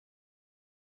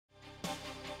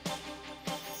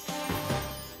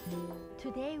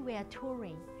Today we are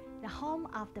touring the home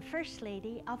of the First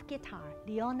Lady of Guitar,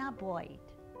 Liona Boyd.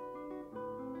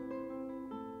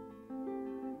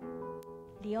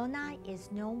 Liona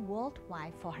is known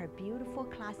worldwide for her beautiful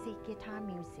classic guitar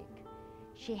music.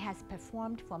 She has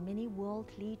performed for many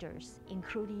world leaders,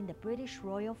 including the British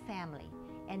royal family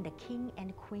and the King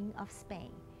and Queen of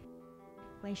Spain.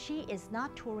 When she is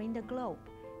not touring the globe,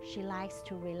 she likes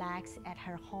to relax at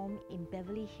her home in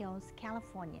Beverly Hills,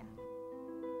 California.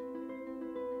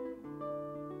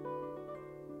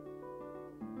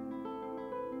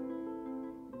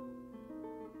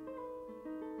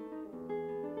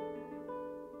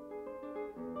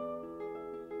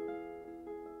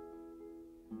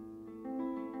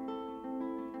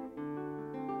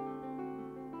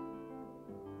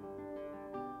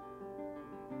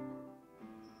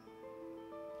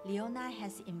 Liona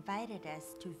has invited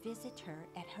us to visit her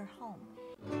at her home.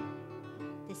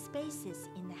 The spaces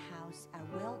in the house are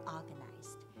well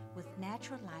organized, with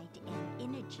natural light and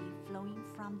energy flowing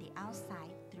from the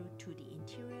outside through to the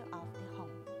interior of the home.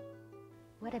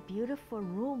 What a beautiful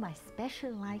room. I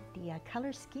especially like the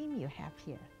color scheme you have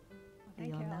here. Well,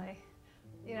 thank you, Alie.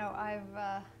 You know,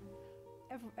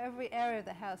 every area of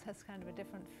the house has kind of a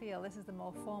different feel. This is the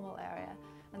more formal area,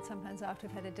 and sometimes after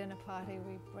we've had a dinner party,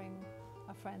 we bring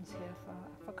our friends here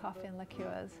for coffee and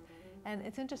liqueurs. And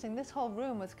it's interesting, this whole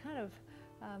room was kind of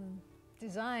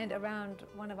designed around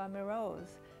one of our Miros,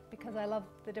 because I love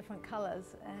the different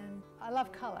colors, and I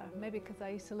love color. Maybe because I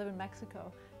used to live in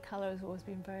Mexico, color has always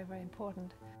been very, very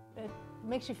important. It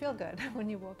makes you feel good when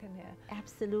you walk in here.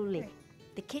 Absolutely.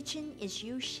 The kitchen is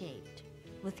U-shaped,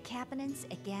 with cabinets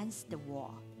against the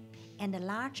wall, and a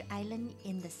large island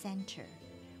in the center,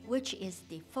 which is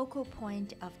the focal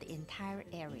point of the entire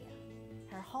area.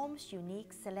 Her home's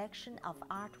unique selection of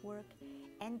artwork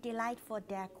and delightful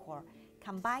decor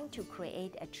combine to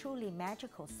create a truly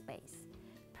magical space,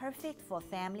 perfect for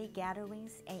family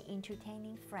gatherings and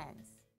entertaining friends.